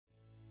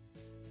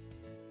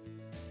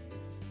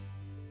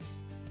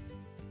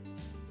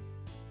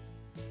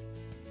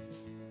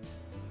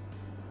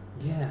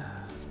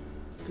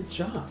Good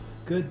job.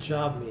 Good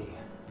job, me.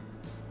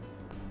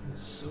 That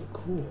is so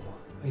cool.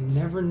 I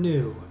never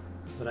knew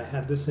that I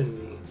had this in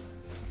me.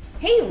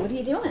 Hey, what are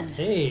you doing?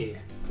 Hey,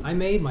 I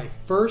made my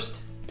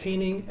first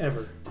painting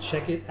ever.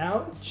 Check it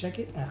out. Check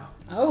it out.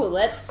 Oh,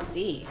 let's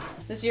see.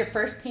 This is your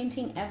first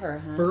painting ever,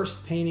 huh?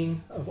 First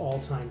painting of all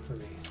time for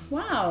me.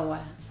 Wow.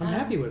 I'm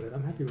happy with it.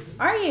 I'm happy with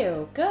it. Are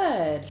you?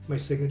 Good. My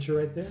signature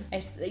right there.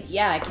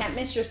 Yeah, I can't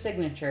miss your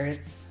signature.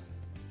 It's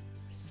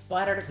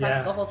splattered across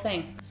Yeah. the whole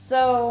thing.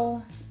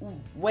 So,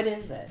 what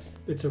is it?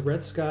 It's a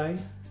red sky.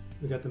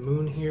 We got the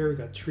moon here. We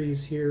got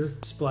trees here.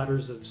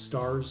 Splatters of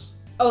stars.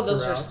 Oh,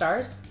 those throughout. are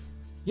stars?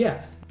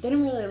 Yeah. They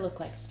don't really look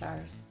like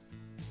stars.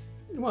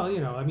 Well,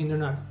 you know, I mean, they're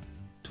not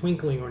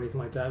twinkling or anything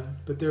like that,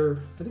 but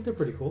I think they're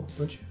pretty cool,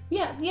 don't you?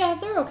 Yeah,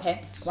 they're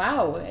okay.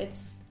 Wow,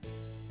 it's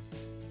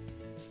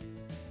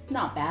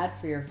not bad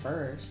for your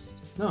first.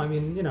 No, I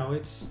mean, you know,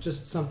 it's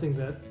just something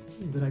that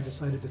I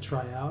decided to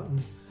try out,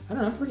 and I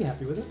don't know, I'm pretty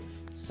happy with it.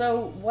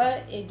 So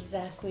what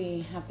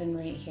exactly happened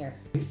right here?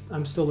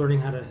 I'm still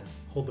learning how to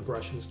hold the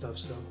brush and stuff,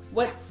 so.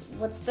 What's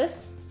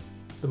this?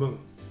 The moon.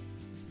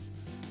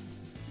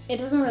 It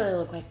doesn't really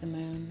look like the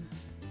moon.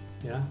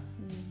 Yeah?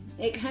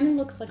 It kind of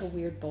looks like a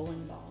weird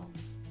bowling ball.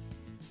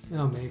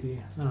 Oh,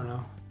 maybe. I don't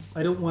know.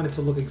 I don't want it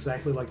to look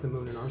exactly like the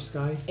moon in our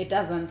sky. It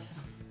doesn't.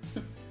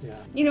 Yeah.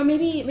 You know,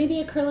 maybe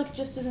acrylic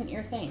just isn't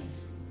your thing.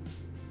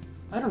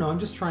 I don't know. I'm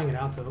just trying it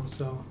out, though,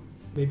 so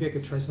maybe I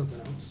could try something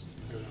else.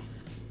 I don't know.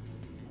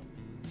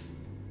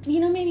 You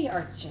know, maybe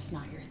art's just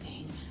not your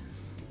thing.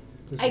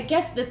 I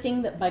guess the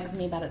thing that bugs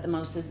me about it the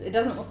most is it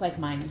doesn't look like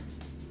mine.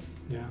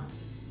 Yeah.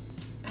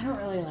 I don't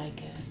really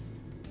like it.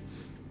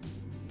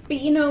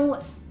 But you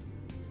know,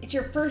 it's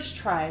your first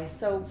try,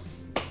 so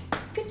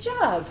good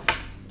job.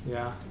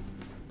 Yeah.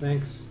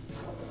 Thanks.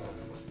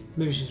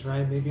 Maybe she's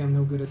right. Maybe I'm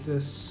no good at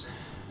this.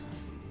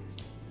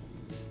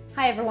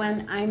 Hi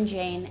everyone, I'm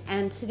Jane,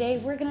 and today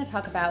we're going to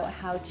talk about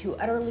how to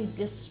utterly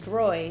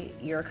destroy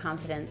your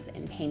confidence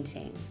in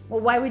painting.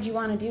 Well, why would you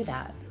want to do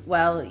that?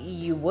 Well,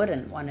 you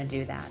wouldn't want to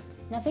do that.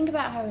 Now think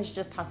about how I was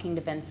just talking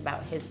to Vince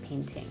about his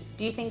painting.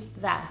 Do you think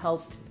that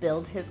helped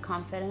build his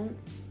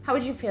confidence? How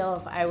would you feel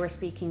if I were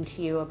speaking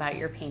to you about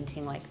your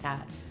painting like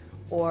that?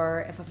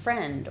 Or if a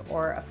friend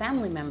or a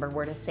family member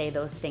were to say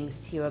those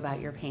things to you about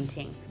your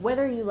painting?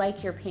 Whether you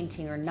like your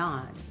painting or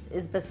not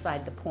is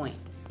beside the point.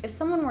 If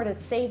someone were to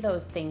say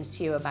those things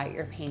to you about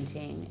your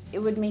painting, it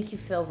would make you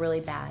feel really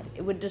bad.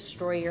 It would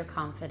destroy your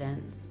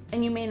confidence.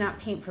 And you may not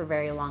paint for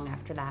very long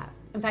after that.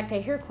 In fact, I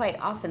hear quite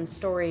often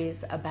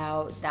stories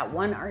about that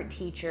one art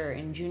teacher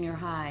in junior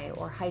high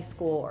or high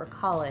school or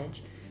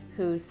college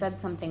who said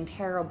something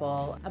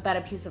terrible about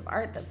a piece of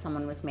art that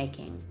someone was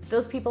making.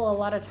 Those people a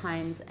lot of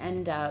times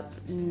end up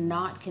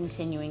not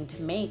continuing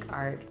to make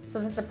art, so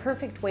that's a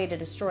perfect way to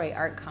destroy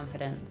art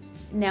confidence.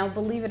 Now,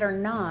 believe it or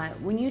not,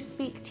 when you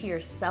speak to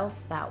yourself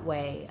that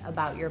way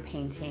about your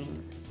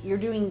paintings, you're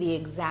doing the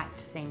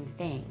exact same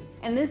thing.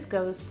 And this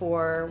goes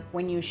for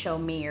when you show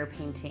me your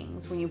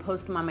paintings, when you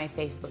post them on my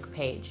Facebook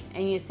page,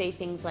 and you say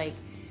things like,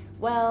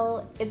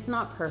 well, it's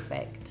not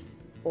perfect,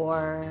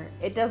 or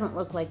it doesn't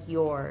look like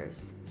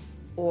yours,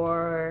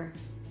 or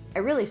I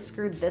really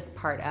screwed this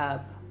part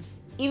up.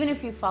 Even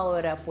if you follow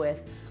it up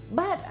with,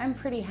 but I'm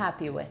pretty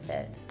happy with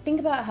it. Think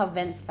about how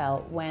Vince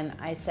felt when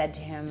I said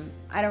to him,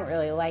 I don't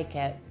really like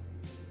it,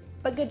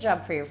 but good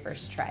job for your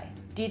first try.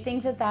 Do you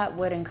think that that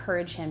would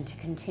encourage him to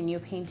continue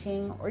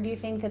painting, or do you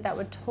think that that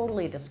would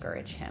totally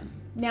discourage him?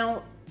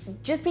 Now,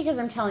 just because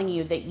I'm telling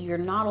you that you're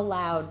not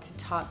allowed to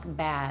talk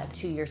bad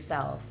to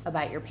yourself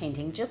about your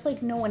painting, just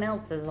like no one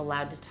else is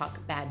allowed to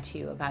talk bad to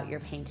you about your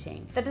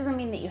painting, that doesn't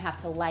mean that you have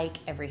to like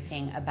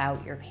everything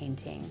about your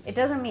painting. It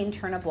doesn't mean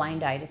turn a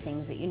blind eye to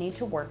things that you need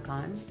to work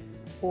on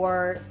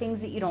or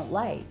things that you don't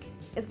like.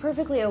 It's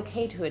perfectly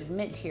okay to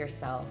admit to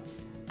yourself,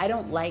 I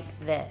don't like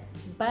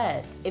this.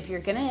 But if you're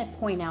gonna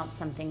point out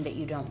something that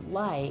you don't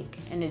like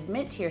and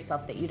admit to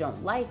yourself that you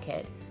don't like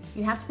it,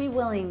 you have to be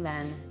willing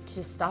then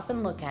to stop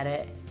and look at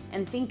it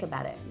and think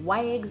about it.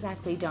 Why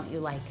exactly don't you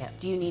like it?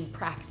 Do you need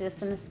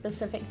practice in a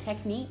specific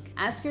technique?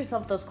 Ask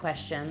yourself those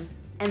questions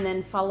and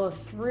then follow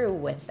through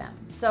with them.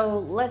 So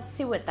let's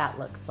see what that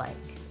looks like.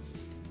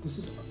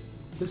 This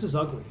is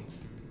ugly.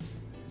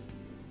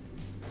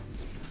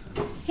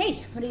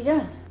 Hey, what are you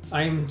doing?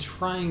 I'm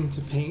trying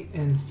to paint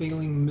and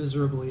failing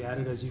miserably at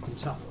it, as you can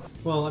tell.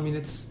 Well, I mean,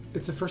 it's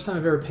the first time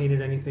I've ever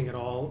painted anything at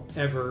all,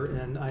 ever,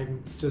 and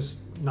I'm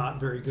just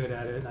not very good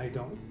at it, and I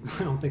don't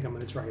think I'm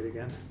gonna try it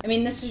again. I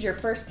mean, this is your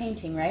first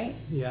painting, right?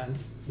 Yeah,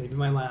 maybe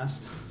my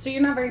last. So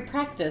you're not very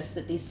practiced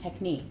at these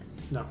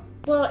techniques. No.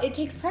 Well, it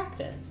takes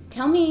practice.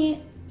 Tell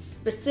me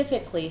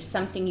specifically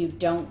something you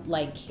don't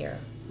like here.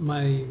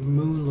 My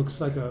moon looks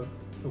like a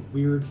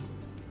weird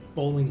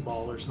bowling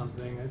ball or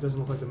something. It doesn't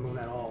look like the moon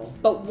at all.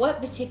 But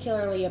what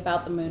particularly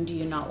about the moon do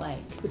you not like?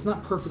 It's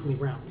not perfectly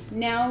round.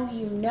 Now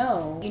you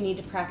know you need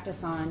to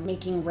practice on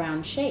making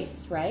round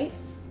shapes, right?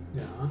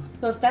 Yeah.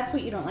 So if that's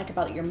what you don't like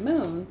about your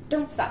moon,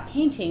 don't stop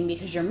painting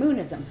because your moon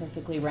isn't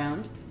perfectly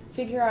round.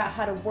 figure out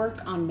how to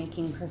work on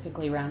making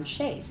perfectly round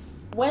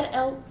shapes. What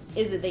else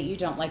is it that you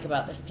don't like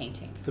about this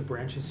painting? The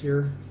branches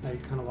here, I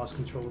kind of lost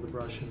control of the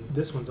brush, and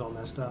this one's all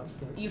messed up.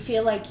 But You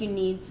feel like you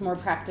need some more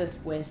practice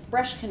with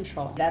brush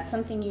control. That's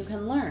something you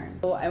can learn.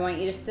 So I want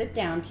you to sit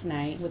down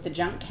tonight with a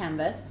junk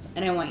canvas,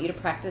 and I want you to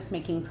practice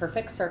making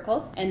perfect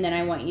circles, and then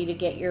I want you to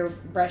get your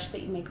brush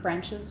that you make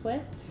branches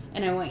with,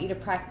 and I want you to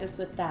practice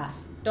with that.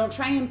 Don't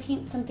try and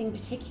paint something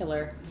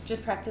particular,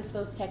 just practice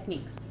those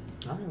techniques.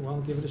 all right, well,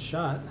 I'll give it a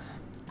shot.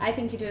 I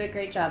think you did a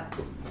great job.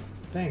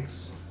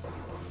 Thanks.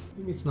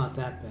 Maybe it's not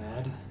that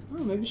bad.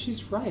 Oh, maybe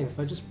she's right. If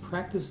I just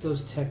practice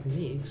those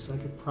techniques, I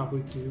could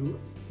probably do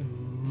a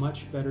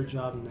much better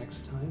job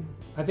next time.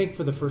 I think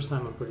for the first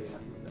time, I'm pretty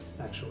happy with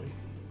it, actually.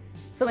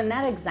 So in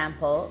that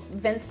example,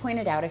 Vince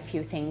pointed out a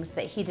few things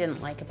that he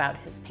didn't like about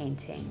his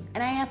painting.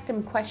 And I asked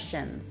him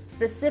questions.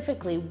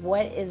 Specifically,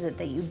 what is it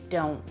that you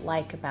don't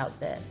like about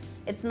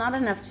this? It's not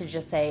enough to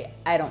just say,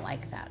 I don't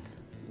like that.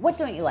 What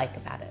don't you like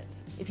about it?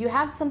 If you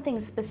have something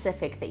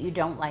specific that you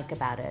don't like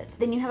about it,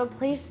 then you have a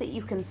place that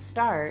you can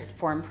start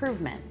for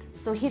improvement.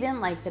 So he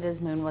didn't like that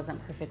his moon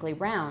wasn't perfectly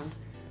round.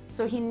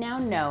 So he now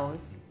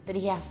knows that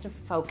he has to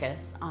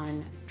focus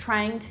on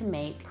trying to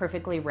make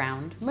perfectly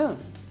round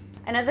moons.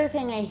 Another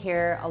thing I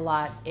hear a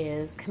lot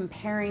is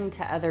comparing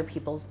to other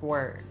people's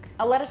work.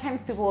 A lot of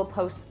times people will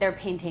post their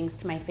paintings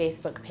to my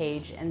Facebook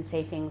page and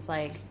say things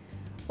like,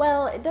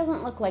 well, it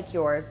doesn't look like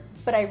yours,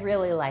 but I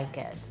really like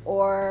it.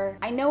 Or,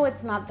 I know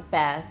it's not the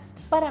best,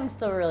 but I'm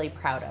still really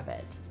proud of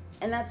it.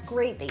 And that's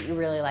great that you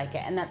really like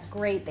it, and that's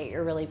great that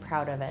you're really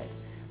proud of it.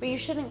 But you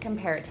shouldn't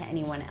compare it to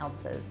anyone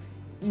else's,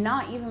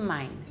 not even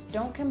mine.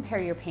 Don't compare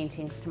your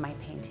paintings to my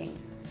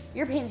paintings.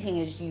 Your painting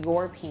is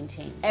your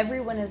painting.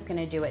 Everyone is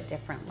gonna do it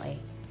differently.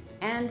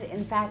 And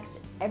in fact,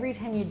 every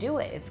time you do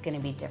it, it's gonna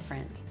be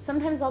different.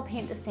 Sometimes I'll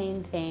paint the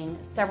same thing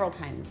several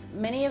times.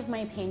 Many of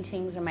my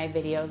paintings and my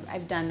videos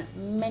I've done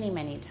many,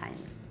 many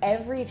times.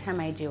 Every time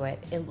I do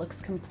it, it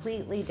looks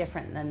completely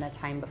different than the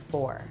time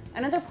before.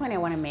 Another point I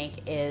wanna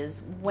make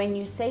is when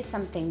you say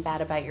something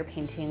bad about your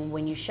painting,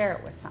 when you share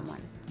it with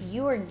someone,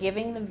 you are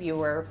giving the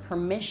viewer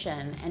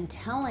permission and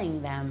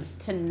telling them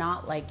to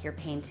not like your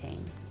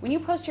painting. When you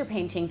post your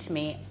painting to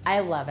me, I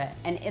love it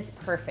and it's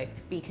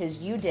perfect because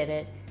you did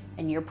it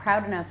and you're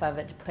proud enough of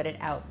it to put it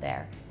out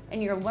there,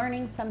 and you're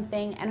learning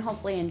something and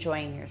hopefully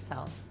enjoying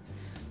yourself.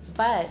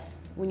 But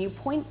when you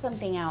point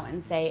something out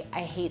and say,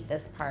 I hate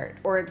this part,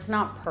 or it's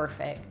not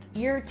perfect,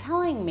 you're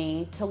telling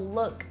me to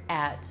look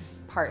at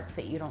parts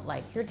that you don't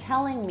like. You're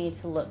telling me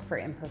to look for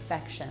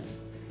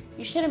imperfections.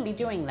 You shouldn't be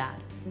doing that.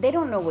 They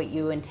don't know what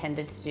you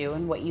intended to do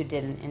and what you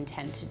didn't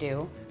intend to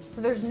do, so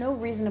there's no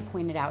reason to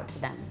point it out to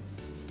them.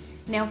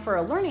 Now for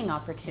a learning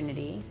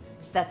opportunity,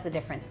 that's a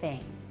different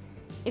thing.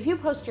 If you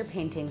post your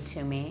painting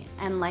to me,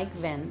 and like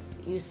Vince,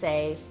 you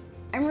say,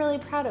 I'm really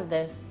proud of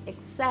this,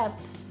 except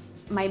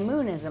my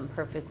moon isn't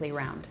perfectly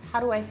round.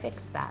 How do I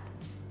fix that?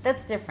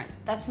 That's different.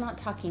 That's not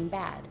talking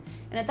bad.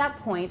 And at that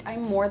point,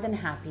 I'm more than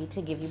happy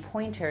to give you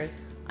pointers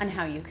on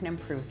how you can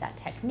improve that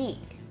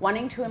technique.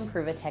 Wanting to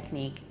improve a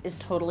technique is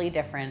totally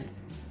different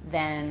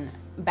than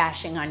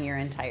bashing on your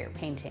entire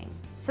painting.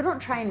 So don't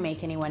try and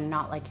make anyone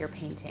not like your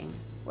painting.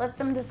 Let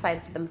them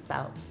decide for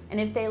themselves. And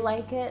if they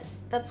like it,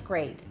 that's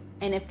great.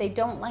 And if they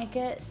don't like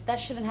it, that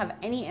shouldn't have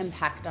any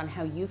impact on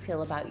how you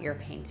feel about your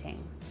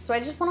painting. So I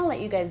just want to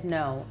let you guys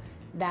know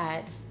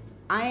that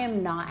I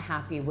am not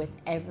happy with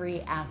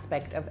every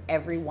aspect of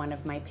every one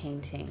of my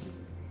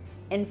paintings.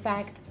 In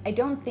fact, I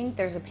don't think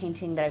there's a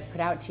painting that I've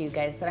put out to you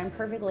guys that I'm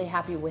perfectly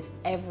happy with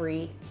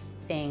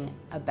everything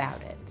about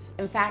it.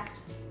 In fact,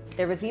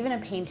 there was even a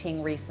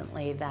painting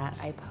recently that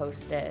I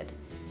posted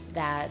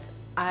that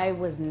I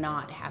was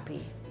not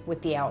happy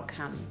with the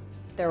outcome.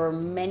 There were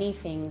many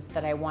things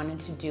that I wanted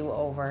to do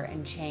over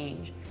and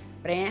change,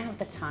 but I didn't have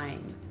the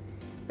time.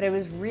 But I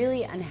was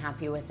really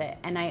unhappy with it,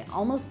 and I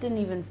almost didn't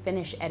even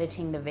finish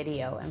editing the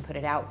video and put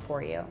it out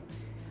for you.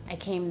 I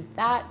came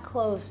that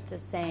close to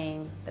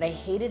saying that I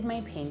hated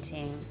my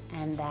painting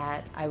and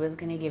that I was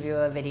gonna give you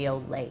a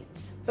video late.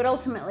 But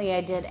ultimately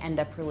I did end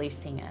up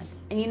releasing it.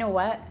 And you know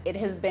what? It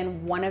has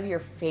been one of your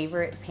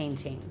favorite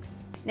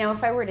paintings. Now,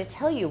 if I were to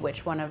tell you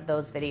which one of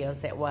those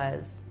videos it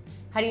was,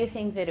 how do you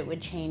think that it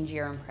would change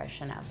your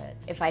impression of it?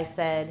 If I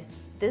said,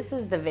 this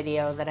is the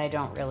video that I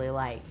don't really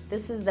like,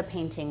 this is the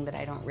painting that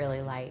I don't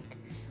really like,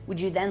 would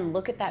you then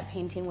look at that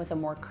painting with a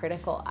more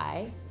critical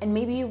eye? And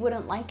maybe you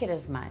wouldn't like it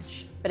as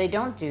much. But I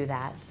don't do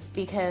that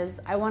because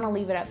I want to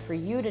leave it up for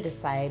you to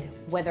decide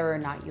whether or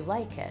not you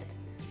like it.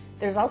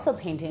 There's also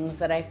paintings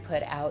that I've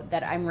put out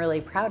that I'm really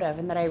proud of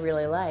and that I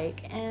really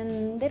like,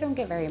 and they don't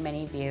get very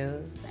many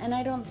views, and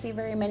I don't see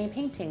very many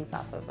paintings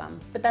off of them.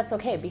 But that's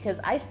okay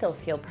because I still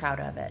feel proud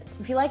of it.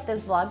 If you like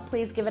this vlog,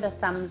 please give it a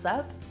thumbs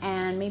up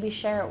and maybe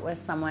share it with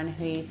someone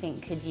who you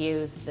think could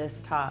use this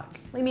talk.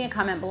 Leave me a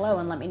comment below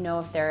and let me know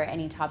if there are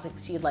any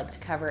topics you'd like to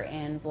cover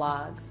in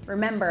vlogs.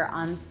 Remember,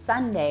 on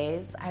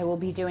Sundays, I will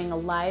be doing a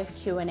live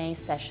Q&A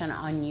session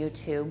on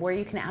YouTube where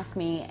you can ask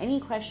me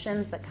any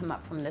questions that come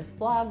up from this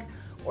vlog,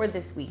 or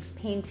this week's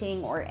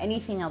painting, or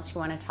anything else you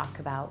want to talk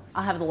about.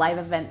 I'll have the live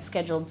event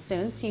scheduled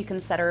soon, so you can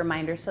set a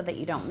reminder so that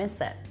you don't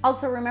miss it.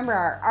 Also, remember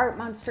our Art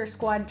Monster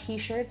Squad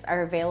t-shirts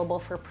are available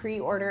for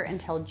pre-order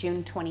until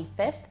June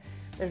 25th.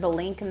 There's a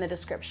link in the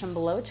description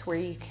below to where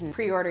you can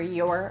pre-order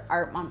your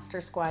Art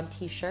Monster Squad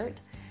t-shirt.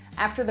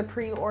 After the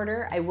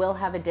pre-order, I will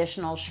have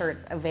additional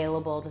shirts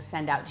available to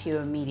send out to you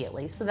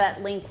immediately, so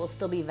that link will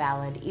still be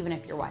valid even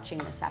if you're watching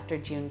this after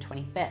June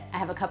 25th. I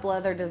have a couple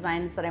other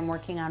designs that I'm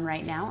working on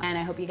right now, and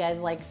I hope you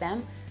guys like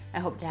them. I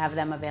hope to have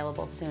them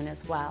available soon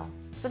as well.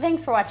 So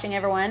thanks for watching,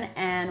 everyone,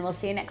 and we'll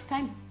see you next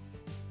time.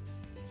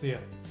 See ya.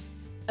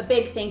 A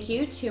big thank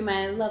you to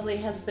my lovely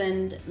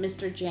husband,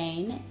 Mr.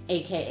 Jane,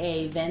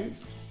 aka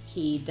Vince.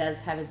 He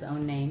does have his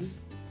own name.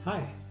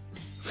 Hi.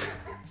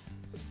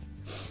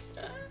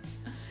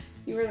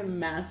 You were the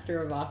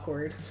master of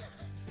awkward.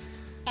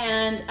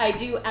 And I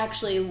do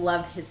actually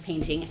love his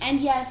painting.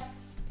 And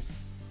yes,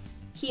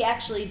 he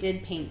actually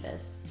did paint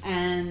this.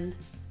 And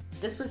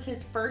this was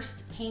his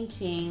first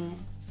painting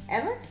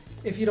ever?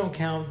 If you don't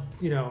count,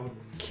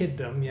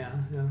 kiddom, yeah.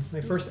 My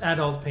first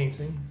adult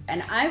painting.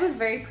 And I was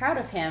very proud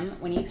of him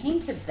when he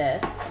painted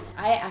this.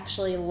 I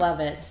actually love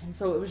it. And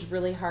so it was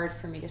really hard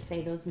for me to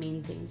say those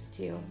mean things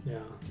to you. Yeah.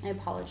 I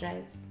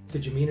apologize.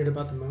 Did you mean it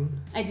about the moon?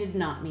 I did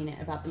not mean it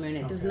about the moon.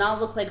 It does Okay.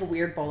 not look like a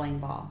weird bowling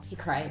ball. He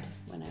cried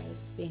when I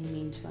was being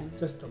mean to him.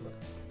 Just a little.